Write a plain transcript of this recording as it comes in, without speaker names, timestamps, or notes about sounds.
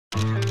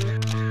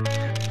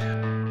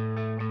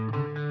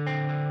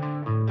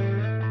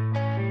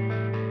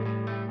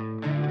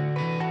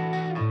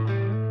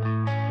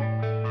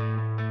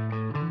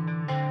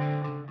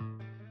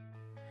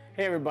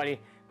Hey everybody,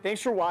 thanks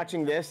for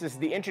watching this. This is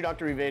the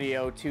introductory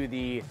video to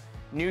the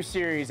new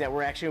series that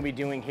we're actually going to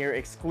be doing here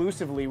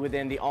exclusively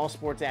within the All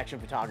Sports Action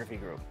Photography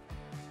Group.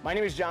 My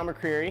name is John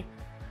McCreary.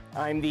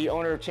 I'm the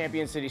owner of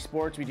Champion City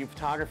Sports. We do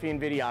photography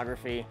and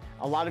videography.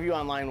 A lot of you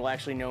online will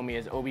actually know me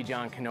as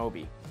Obi-John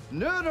Kenobi.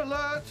 Nerd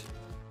alert!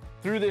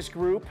 Through this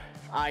group,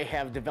 I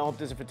have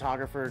developed as a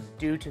photographer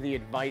due to the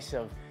advice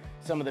of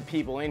some of the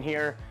people in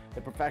here,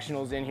 the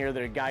professionals in here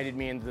that have guided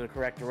me into the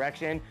correct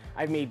direction.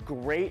 I've made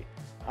great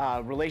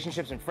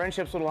relationships and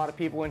friendships with a lot of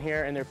people in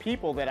here, and they're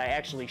people that I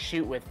actually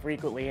shoot with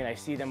frequently, and I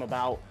see them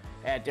about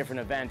at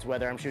different events,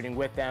 whether I'm shooting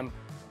with them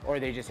or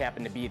they just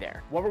happen to be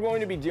there. What we're going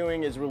to be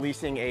doing is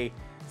releasing a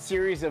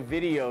series of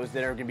videos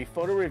that are going to be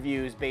photo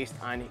reviews based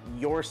on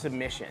your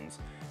submissions.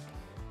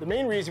 The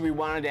main reason we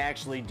wanted to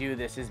actually do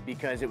this is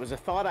because it was a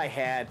thought I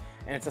had,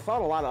 and it's a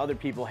thought a lot of other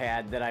people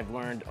had that I've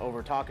learned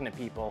over talking to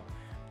people,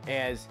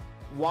 as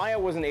why I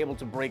wasn't able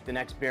to break the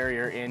next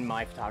barrier in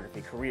my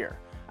photography career.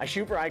 I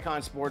shoot for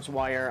Icon Sports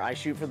Wire, I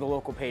shoot for the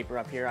local paper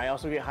up here. I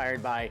also get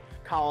hired by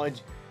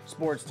college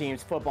sports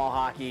teams, football,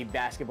 hockey,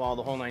 basketball,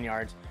 the whole nine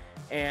yards.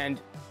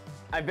 And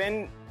I've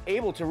been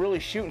able to really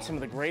shoot in some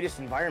of the greatest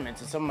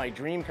environments and some of my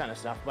dream kind of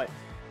stuff, but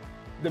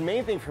the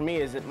main thing for me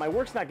is that my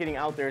work's not getting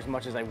out there as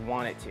much as I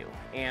want it to.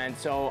 And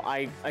so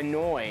I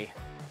annoy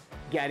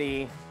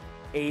Getty,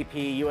 AP,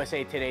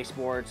 USA Today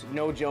Sports.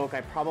 No joke,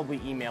 I probably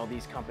email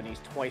these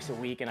companies twice a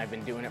week, and I've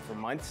been doing it for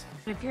months.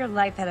 If your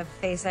life had a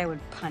face, I would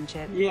punch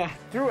it. Yeah.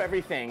 Through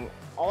everything,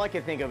 all I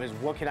could think of is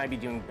what could I be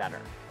doing better?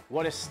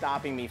 What is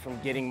stopping me from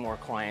getting more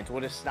clients?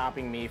 What is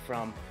stopping me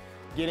from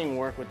getting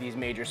work with these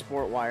major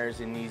sport wires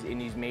in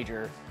these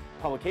major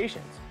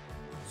publications?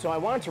 So I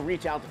wanted to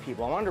reach out to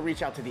people. I wanted to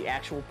reach out to the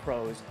actual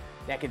pros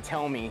that could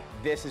tell me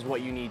this is what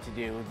you need to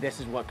do,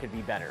 this is what could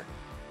be better.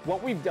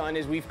 What we've done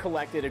is we've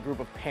collected a group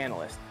of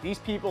panelists. These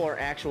people are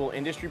actual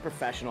industry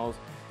professionals.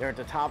 They're at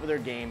the top of their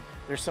game.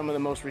 They're some of the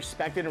most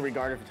respected and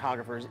regarded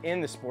photographers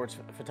in the sports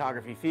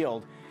photography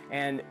field.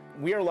 And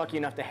we are lucky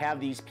enough to have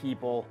these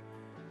people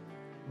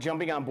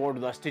jumping on board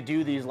with us to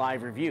do these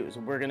live reviews.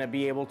 We're gonna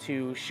be able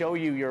to show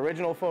you your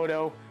original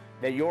photo,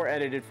 your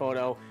edited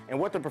photo, and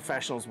what the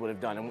professionals would have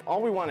done. And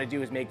all we wanna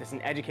do is make this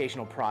an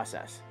educational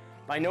process.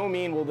 By no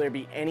means will there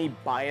be any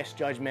biased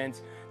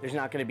judgments. There's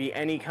not gonna be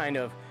any kind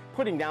of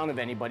putting down of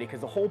anybody,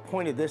 because the whole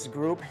point of this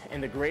group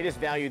and the greatest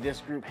value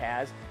this group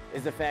has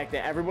is the fact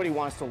that everybody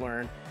wants to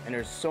learn, and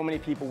there's so many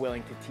people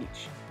willing to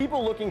teach.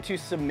 People looking to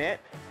submit,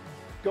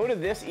 go to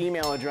this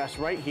email address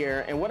right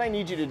here, and what I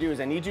need you to do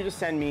is I need you to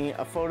send me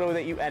a photo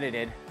that you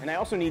edited, and I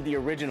also need the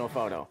original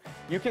photo.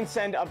 You can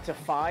send up to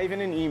 5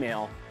 in an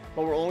email,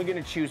 but we're only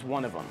going to choose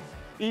one of them.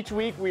 Each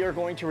week we are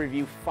going to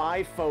review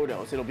 5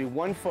 photos. It'll be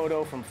one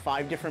photo from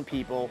 5 different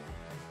people,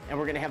 and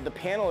we're going to have the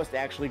panelists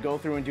actually go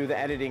through and do the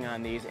editing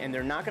on these, and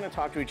they're not going to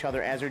talk to each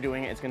other as they're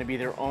doing it. It's going to be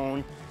their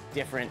own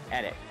different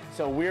edit.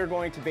 So we're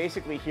going to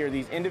basically hear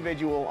these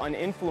individual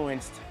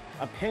uninfluenced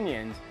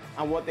opinions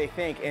on what they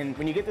think, and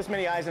when you get this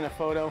many eyes in a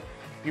photo,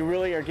 you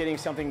really are getting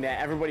something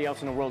that everybody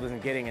else in the world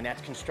isn't getting, and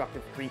that's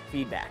constructive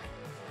feedback.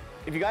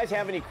 If you guys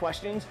have any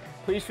questions,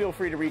 please feel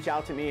free to reach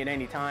out to me at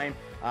any time.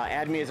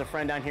 Add me as a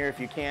friend on here if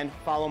you can.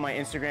 Follow my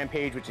Instagram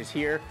page, which is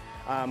here.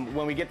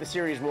 When we get the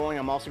series rolling,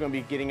 I'm also going to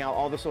be getting out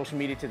all the social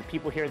media to the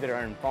people here that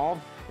are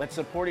involved. Let's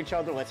support each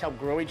other. Let's help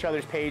grow each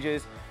other's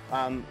pages.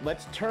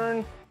 Let's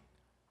turn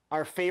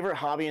our favorite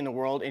hobby in the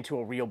world into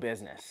a real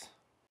business.